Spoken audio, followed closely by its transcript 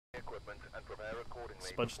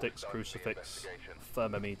Smudge sticks, crucifix,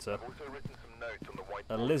 thermometer.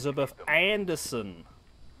 Elizabeth Anderson.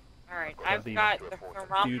 Alright, I've got the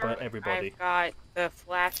viewed by thermometer, everybody. I've got the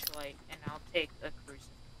flashlight, and I'll take the crucifix.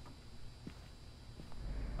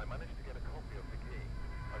 I managed to get a copy of the key.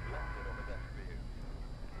 I've left it on the desk for you.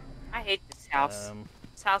 I hate this house.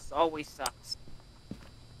 This house always sucks.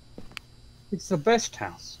 It's the best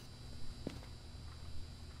house.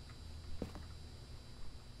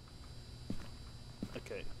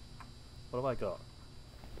 Okay. What have I got?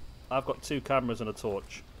 I've got 2 cameras and a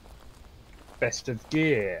torch. Best of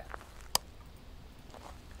gear.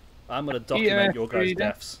 I'm going to document your guys' reader.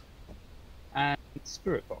 deaths. And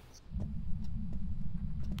spirit box.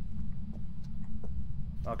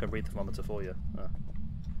 I can read the thermometer for you.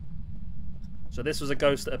 So this was a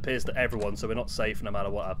ghost that appears to everyone, so we're not safe no matter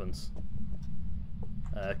what happens.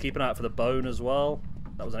 Keep an eye out for the bone as well.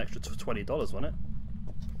 That was an extra $20, wasn't it?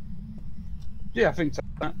 Yeah, I think so.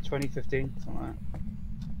 2015, something like that.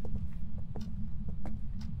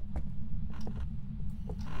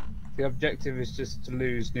 The objective is just to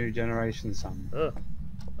lose New Generation Sun. Oh.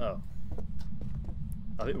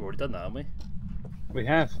 I think we've already done that, haven't we? We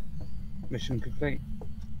have. Mission complete.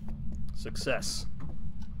 Success.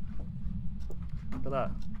 Look at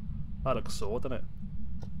that. That looks sword, doesn't it?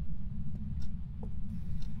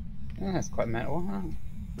 Yeah, that's quite metal, huh?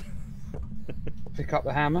 Pick up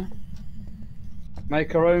the hammer.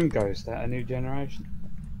 Make our own ghost out of New Generation.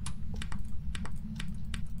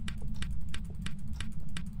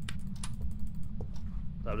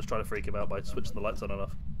 I'm just trying to freak him out by switching the lights on and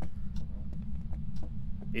off.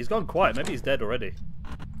 He's gone quiet. Maybe he's dead already.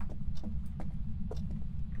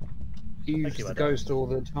 He uses the ghost all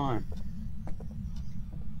the time.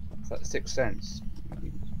 It's like the Sixth Sense.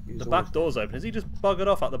 The back door's open. Is he just buggered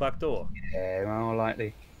off out the back door? Yeah, more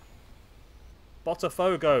likely.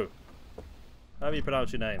 Botafogo. How do you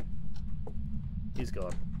pronounce your name? He's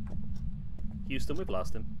gone. Houston, we've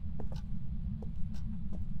lost him.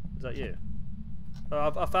 Is that you?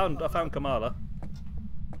 Oh, I found Kamala.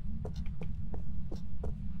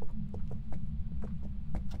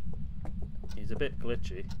 He's a bit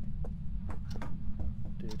glitchy.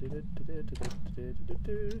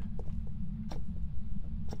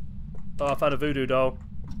 Oh, I found a voodoo doll.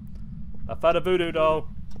 I found a voodoo doll.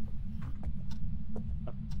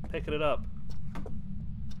 I'm picking it up.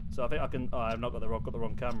 So I think I can. Oh, I've not got the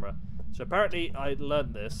wrong camera. So apparently I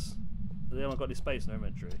learned this. They haven't got any space in their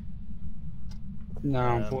inventory.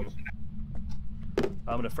 No, unfortunately.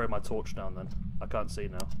 I'm gonna throw my torch down then. I can't see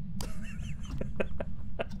now.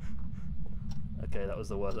 Okay, that was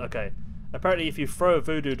the worst. Okay, apparently if you throw a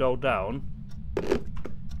voodoo doll down,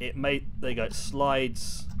 it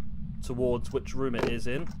slides towards which room it is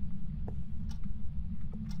in.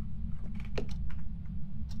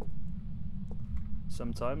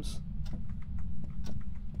 Sometimes.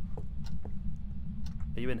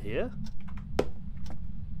 Are you in here?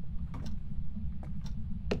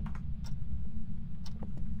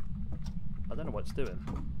 I don't know what it's doing.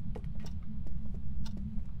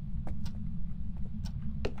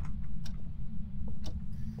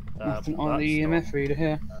 Nothing on the EMF reader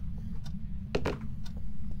here.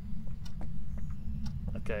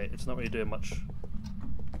 Okay, it's not really doing much.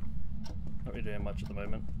 Not really doing much at the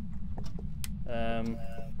moment.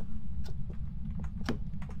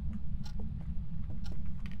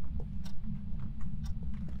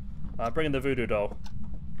 I'm bringing the voodoo doll.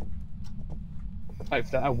 Hope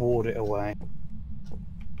that'll ward it away.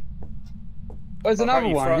 There's another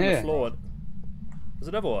one here. There's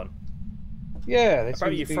another one. Yeah,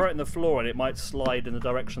 apparently you throw it in the floor and it might slide in the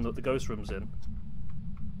direction that the ghost room's in.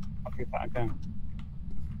 I'll give that a go.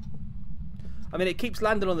 I mean, it keeps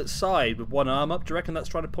landing on its side with one arm up. Do you reckon that's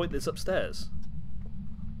trying to point this upstairs?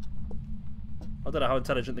 I don't know how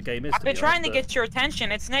intelligent the game is. I've been trying to get your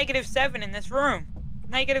attention. It's -7 in this room.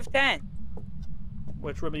 -10.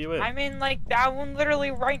 Which room are you in? I'm in, like, that one literally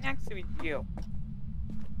right next to you.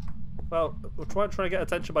 Well, we're trying to get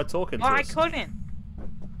attention by talking to us. I couldn't.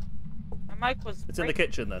 My mic was... It's in the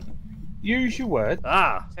kitchen, then. Use your word.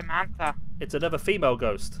 Ah! Samantha. It's another female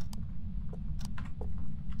ghost.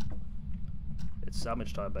 It's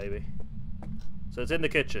sandwich time, baby. So it's in the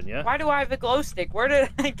kitchen, yeah? Why do I have a glow stick? Where did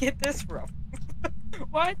I get this from?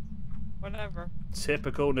 What? Whatever.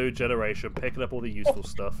 Typical New Generation, picking up all the useful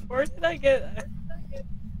stuff. Where did I get...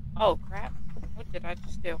 Oh, crap. What did I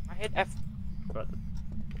just do? I hit F. Right.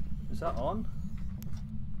 Is that on?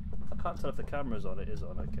 I can't tell if the camera's on. It is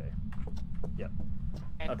on, okay. Yep.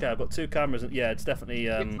 Okay, I've got 2 cameras. And, yeah, it's definitely...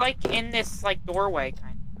 It's like in this, like, doorway,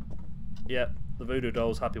 kind of. Yeah, the voodoo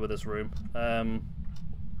doll's happy with this room.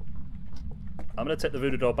 I'm going to take the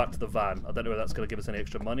voodoo doll back to the van. I don't know whether that's going to give us any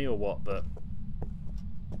extra money or what, but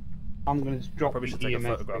I'm going to drop probably the should take a EMF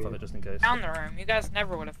photograph of it just in case. Found the room. You guys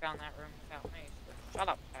never would have found that room without me. So shut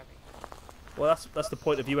up, Abby. Well, that's the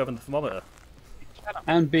point of you having the thermometer. Shut up.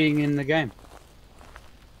 And being in the game.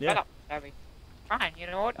 Yeah. Shut up, Abby. Fine. You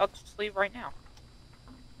know what? I'll just leave right now.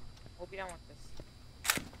 We'll be done with this.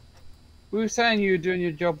 We were saying you were doing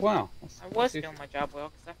your job well. I was doing my job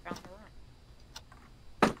well because I found the room.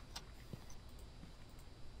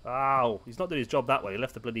 Ow, he's not doing his job that way. He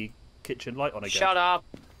left the bloody kitchen light on again. Shut up.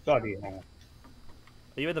 Bloody hell.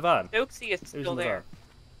 Are you in the van? Stokesy is Who's still in the there.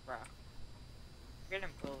 Bruh. You're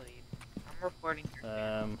getting bullied. I'm reporting your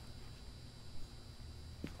van?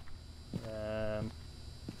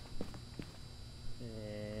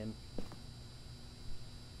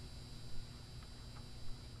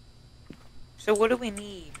 So what do we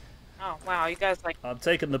need? Oh, wow. You guys like... I'm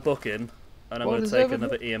taking the book in, and I'm What going to is take over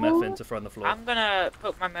another there? EMF in to throw on the floor. I'm gonna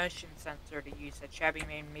put my motion sensor to use that Shabby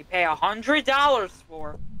made me pay $100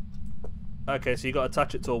 for. Okay, so you got to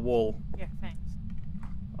attach it to a wall. Yeah, thanks.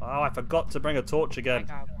 Oh, I forgot to bring a torch I again.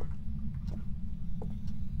 got one.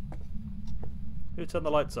 Who turned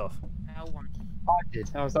the lights off? No one. I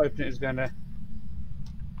did. I was hoping it was going to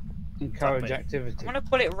encourage me. activity. I'm gonna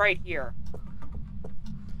put it right here.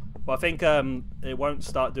 Well, I think it won't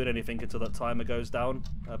start doing anything until that timer goes down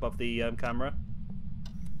above the camera.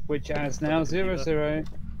 Which has now 0, 0,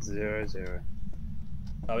 0, 0.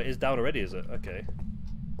 Oh, it is down already, is it? Okay.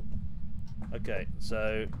 Okay,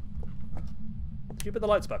 so... Did you put the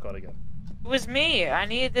lights back on again? It was me. I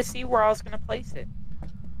needed to see where I was gonna place it.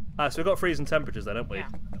 Ah, so we've got freezing temperatures then, haven't we?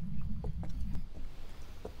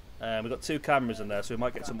 Yeah. We've got 2 cameras in there, so we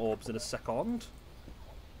might get some orbs in a second.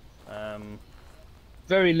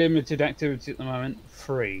 Very limited activity at the moment.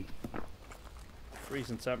 3.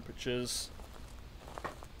 Freezing temperatures.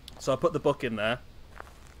 So I put the book in there.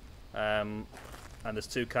 And there's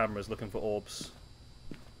 2 cameras looking for orbs.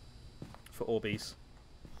 For orbies.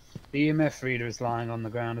 The EMF reader is lying on the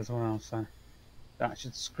ground as well, so that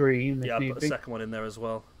should scream if Yeah, I need put be. a second one in there as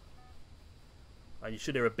well. And you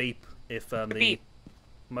should hear a beep if the beep.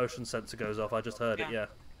 motion sensor goes off. I just heard it, yeah.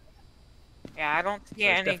 Yeah, I don't see So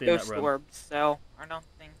it's any definitely in that ghost room. orbs, so I don't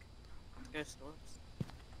think it's ghost orbs.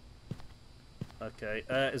 Okay,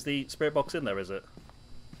 is the spirit box in there, is it?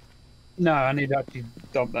 No, I need to actually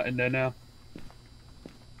dump that in there now.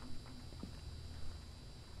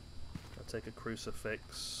 I'll take a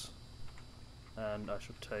crucifix. And I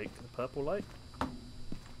should take the purple light.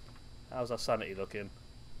 How's our sanity looking?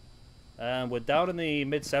 We're down in the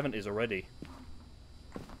mid-70s already.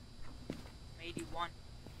 81.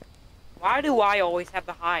 Why do I always have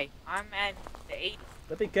the high? I'm at the 80.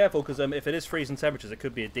 But be careful, because if it is freezing temperatures, it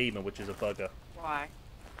could be a demon, which is a bugger. Why?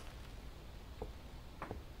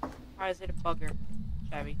 Why is it a bugger,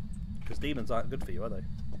 Shabby? Because demons aren't good for you, are they?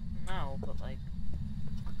 No, but like...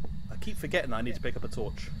 I keep forgetting that I need to pick up a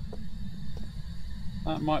torch.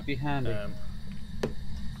 That might be handy.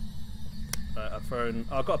 I've thrown...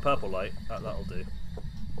 Oh, I've got a purple light. That'll do.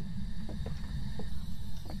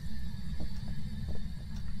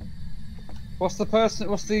 What's the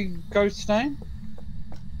ghost's name?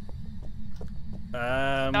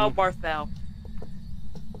 No, Barthel.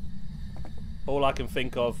 All I can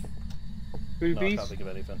think of... No, I Boobies? can't think of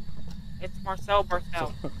anything. It's Marcel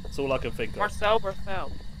Barthel. That's all I can think of. Marcel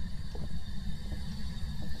Barthel.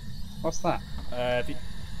 What's that? If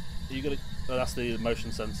you gonna... Oh, that's the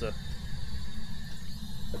motion sensor.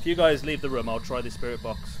 If you guys leave the room, I'll try the spirit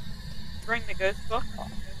box. Bring the ghost book. Oh,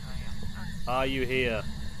 yeah. Are you here?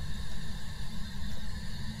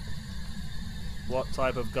 What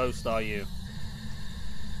type of ghost are you?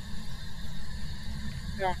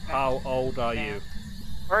 Yeah. How old are Yeah. you?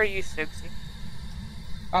 Where are you, Stokesy?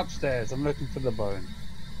 Upstairs. I'm looking for the bone.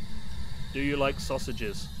 Do you like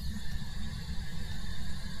sausages?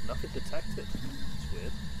 Nothing detected. It's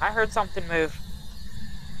weird. I heard something move.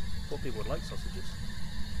 Thought people would like sausages.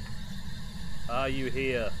 Are you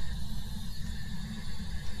here?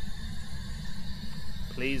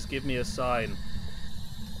 Please give me a sign.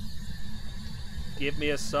 Give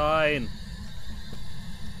me a sign.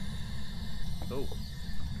 Oh,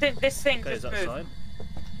 This thing okay, is just that a moved. sign?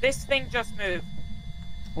 This thing just moved.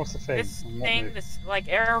 What's the thing? This I'm not thing, moving. this like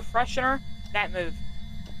air freshener, that moved.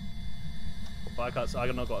 Well, I can't.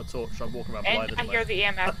 I've not got a torch. So I'm walking around And blind at I the hear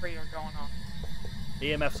moment. the EMF reader going on.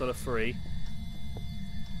 EMF's on a 3.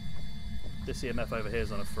 This EMF over here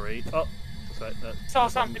is on a 3. Oh, sorry. Saw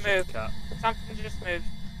that's something just a move. cat. Something just moved.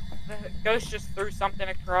 The ghost just threw something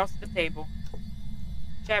across the table.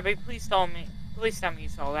 Shabby, please tell me you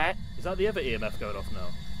saw that. Is that the other EMF going off now?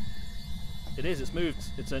 It is. It's moved.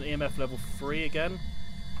 It's an EMF level 3 again.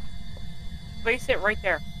 Place it right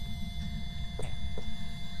there. Okay.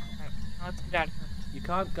 Alright, now let's get out of here. You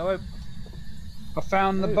can't go. I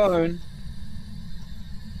found the Move. bone.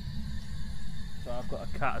 So I've got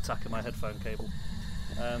a cat attacking my headphone cable.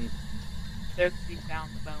 There's we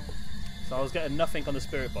found the bone. So I was getting nothing on the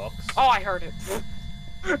spirit box. Oh, I heard it.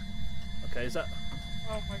 Okay, is that?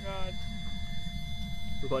 Oh my god.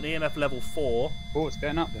 We've got an EMF level 4. Oh, it's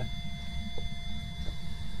getting up there.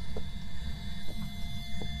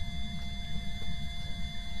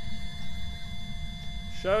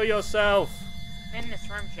 Show yourself. In this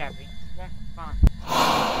room, Chevy. It won't be fun.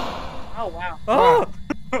 Oh wow.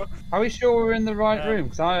 Oh! Are we sure we're in the right room?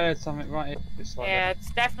 Because I heard something right here. It's like Yeah,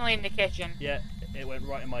 it's definitely in the kitchen. Yeah, it went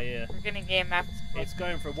right in my ear. We're getting EMFs. It's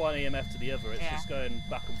going from one EMF to the other. It's Yeah. just going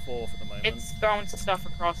back and forth at the moment. It's throwing stuff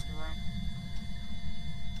across the room.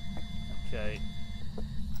 Okay.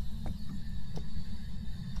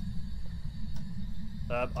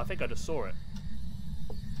 I think I just saw it.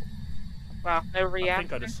 Wow, no I reaction.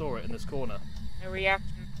 think I just saw it in this corner. No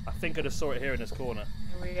reaction. I think I just saw it here in this corner.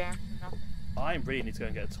 No reaction. Nothing. I really need to go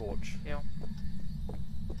and get a torch. Still.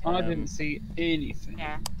 I didn't see anything.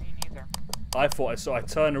 Yeah, me neither. I thought I saw. I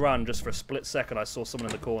turned around just for a split second. I saw someone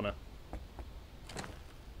in the corner.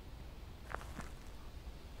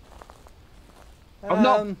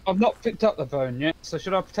 I've not picked up the bone yet. So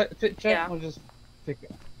should I take the picture Yeah. or just pick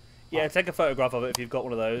it? Yeah, take a photograph of it if you've got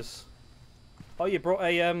one of those. Oh, you brought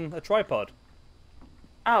a tripod.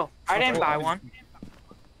 Oh, I didn't Okay. buy one.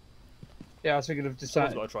 Yeah, I was thinking of Someone's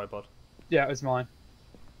deciding. got a tripod. Yeah, it was mine.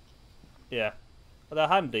 Yeah. But they're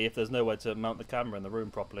handy if there's nowhere to mount the camera in the room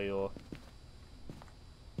properly, or...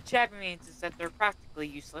 Chevy means is that they're practically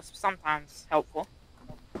useless, sometimes helpful.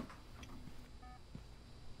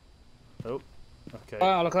 Oh, okay.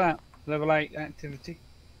 Oh, look at that. Level 8 activity.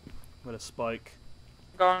 With a spike.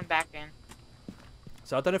 Going back in.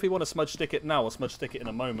 So I don't know if we want to smudge stick it now or smudge stick it in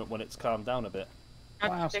a moment when it's calmed down a bit. What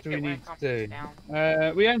Not else stick do we it when need it comes to do?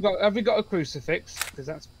 down. We ain't got. Have we got a crucifix? Because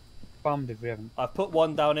that's bummed if we haven't. I've put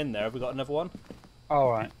one down in there. Have we got another one? All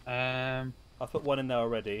right. I've put one in there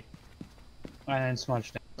already. And then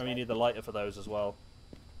smudged it. Maybe you need the lighter for those as well.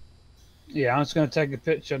 Yeah, I'm just going to take a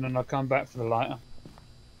picture and then I'll come back for the lighter.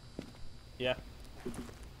 Yeah.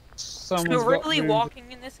 Someone's So got really room-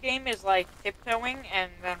 walking in this game is like tiptoeing,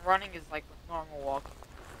 and then running is like normal walking.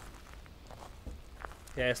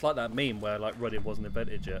 Yeah, it's like that meme where like running wasn't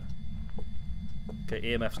invented yet. Okay,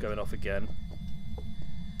 EMF's going off again.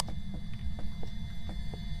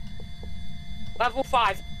 Level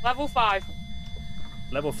 5. Level 5.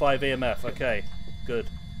 Level 5 EMF, okay. Good.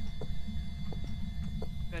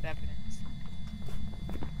 Good evidence.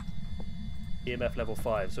 EMF level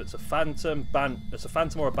 5. So it's a phantom it's a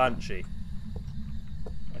phantom or a banshee.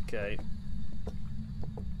 Okay.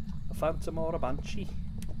 A phantom or a banshee.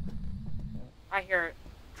 I hear it.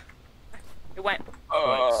 It went.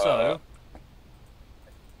 Right, so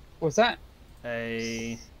What's that?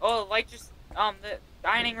 a Oh, the light just. The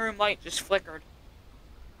dining room light just flickered.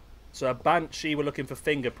 so a banshee, we're looking for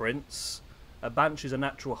fingerprints. A banshee is a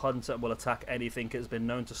natural hunter and will attack anything. It has been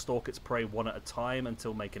known to stalk its prey one at a time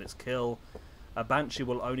until making its kill. A banshee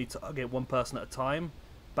will only target one person at a time.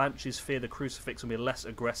 Banshees fear the crucifix and be less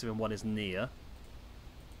aggressive when one is near.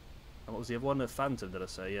 And what was the other one? A phantom, did I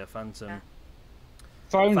say? Yeah, phantom. Yeah.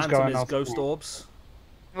 Phone's Phantom going is off. ghost orbs.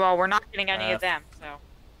 Well, we're not getting any of them, so.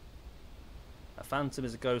 A phantom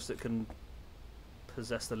is a ghost that can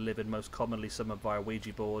possess the living, most commonly summoned via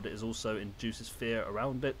Ouija board. It is also induces fear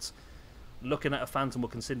around it. Looking at a phantom will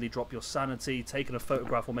constantly drop your sanity. Taking a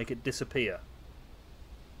photograph will make it disappear.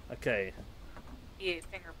 Okay. Yeah,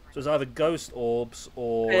 fingerprint. So it's either ghost orbs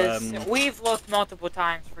or... 'Cause we've looked multiple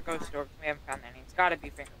times for ghost orbs. We haven't found any. It's got to be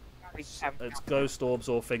fingerprints. We just haven't it's found ghost orbs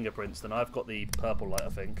or fingerprints. Then I've got the purple light, I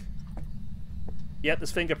think. Yep,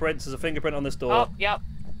 there's fingerprints. There's a fingerprint on this door. Oh, yep.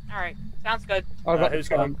 Alright. Sounds good. I've got Who's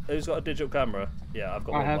the got phone. who's got a digital camera? Yeah, I've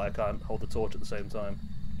got I one, have. but I can't hold the torch at the same time.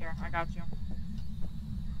 Here, I got you.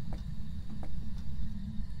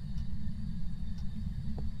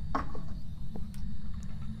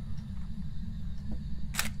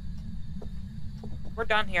 We're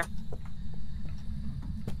done here.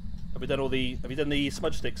 Have we done all the? Have you done the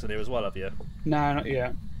smudge sticks in here as well? Have you? No, not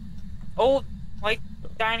yet. Oh, like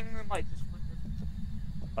dining room light just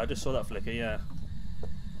flickered. I just saw that flicker. Yeah.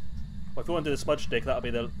 Well, if you want to do the smudge stick,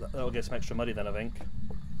 that'll get some extra money then, I think.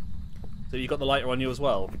 So you got the lighter on you as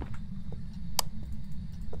well.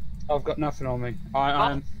 I've got nothing on me.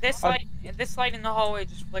 This light in the hallway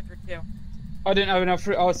just flickered too. I didn't have enough.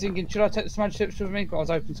 I was thinking, should I take the smudge sticks with me? But I was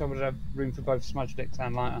hoping someone would have room for both smudge sticks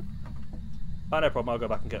and lighter. Oh, no problem. I'll go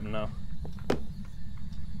back and get them now.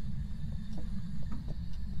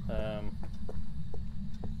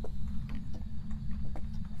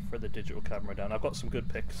 the digital camera down. I've got some good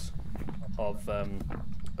pics of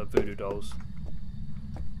voodoo dolls.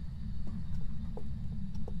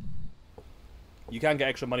 You can get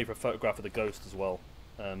extra money for a photograph of the ghost as well,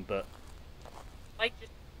 but Like,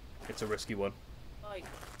 just it's a risky one. like.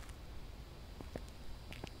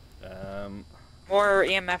 More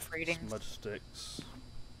EMF readings. Smudge sticks.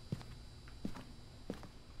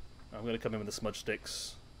 I'm going to come in with the smudge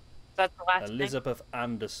sticks. That's the last Elizabeth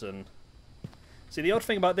Anderson. See, the odd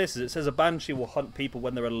thing about this is it says a banshee will hunt people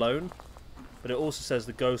when they're alone, but it also says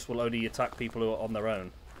the ghost will only attack people who are on their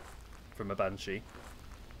own from a banshee.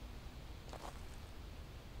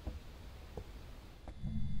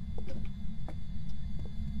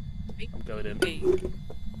 I'm going in.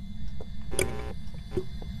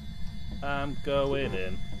 I'm going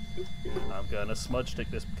in. I'm going to smudge stick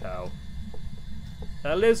this cow.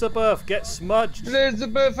 Elizabeth, get smudged!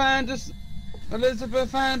 Elizabeth Anderson!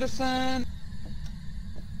 Elizabeth Anderson!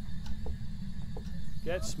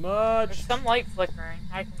 Get There's smudged! some light flickering.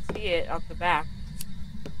 I can see it out the back.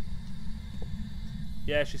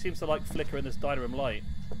 Yeah, she seems to like flicker in this dining room light.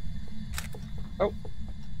 Oh.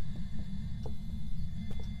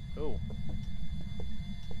 Cool.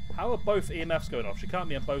 How are both EMFs going off? She can't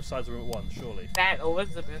be on both sides of the room at once, surely. That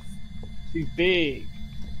Elizabeth. She's big.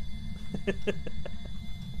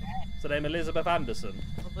 What's her name? Elizabeth Anderson.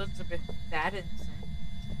 Elizabeth Daddinson.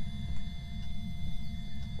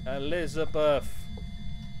 Elizabeth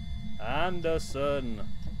Anderson.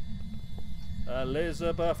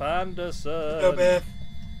 Elizabeth Anderson. Elizabeth.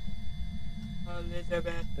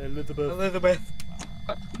 Elizabeth. Elizabeth.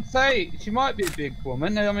 Say, she might be a big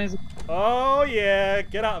woman. I mean, Oh yeah,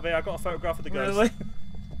 get out of here! I got a photograph of the ghost.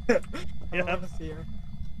 Really? Yeah. I want to see her.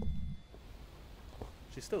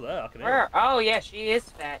 She's still there. I can hear Where? her. Oh yeah, she is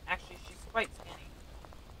fat. Actually, she's quite skinny.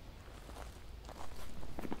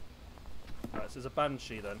 Right, so there's a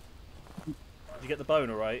banshee then. Did you get the bone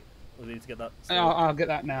alright? Or do you need to get that? still? I'll get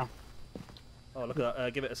that now. Oh, look at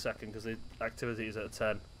that. Give it a second because the activity is at a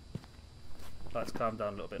 10. Let's calm down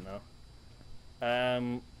a little bit now.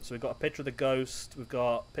 So we've got a picture of the ghost. We've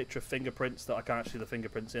got a picture of fingerprints that I can't see the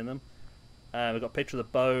fingerprints in them. We've got a picture of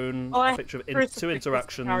the bone. Oh, A picture of two Crucifix this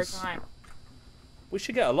interactions. entire time. We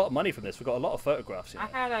should get a lot of money from this. We've got a lot of photographs. You know?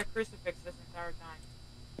 I had a crucifix this entire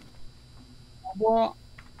time. What?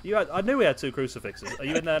 You had, I knew we had 2 crucifixes. Are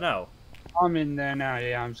you in there now? I'm in there now,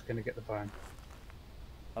 yeah, I'm just going to get the bone.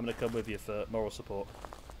 I'm going to come with you for moral support.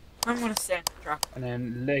 I'm gonna stand in the truck. And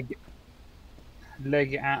then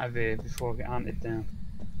leg it out of here before I get hunted down.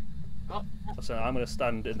 Oh, So I'm going to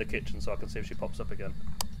stand in the kitchen so I can see if she pops up again.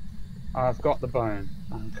 I've got the bone.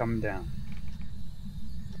 I'm coming down.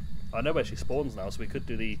 I know where she spawns now, so we could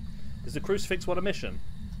do the... Is the crucifix one a mission?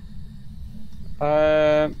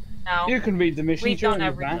 no. You can read the mission We've done during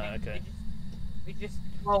everything. that. No, okay.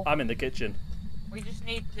 Well, I'm in the kitchen. we just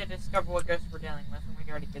need to discover what ghost we're dealing with, and we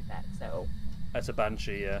already did that. So That's a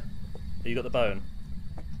banshee, yeah. You got the bone?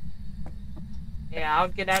 yeah, I'll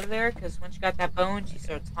get out of there because when she got that bone, she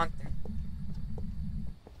starts hunting.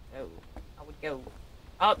 So I would go.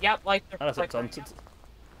 Oh, yep, lights are That's it, Tom. flickering.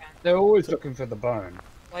 They're always looking for the bone.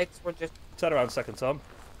 Lights were just. Turn around a second, Tom.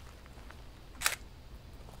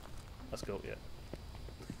 That's cool, yeah.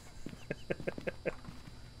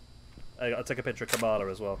 I gotta take a picture of Kamala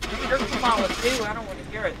as well. Hear Kamala too. I don't want to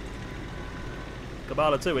hear it.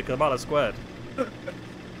 Kamala too, we Kamala squared. Alright.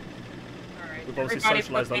 We've obviously everybody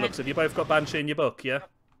socialised put our looks. Have you both got Banshee in your book, yeah? Yep.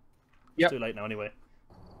 It's too late now anyway.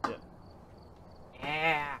 Yeah.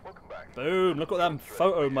 Yeah. Welcome back. Boom, look at that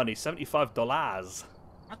photo money, $75.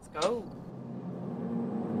 Let's go.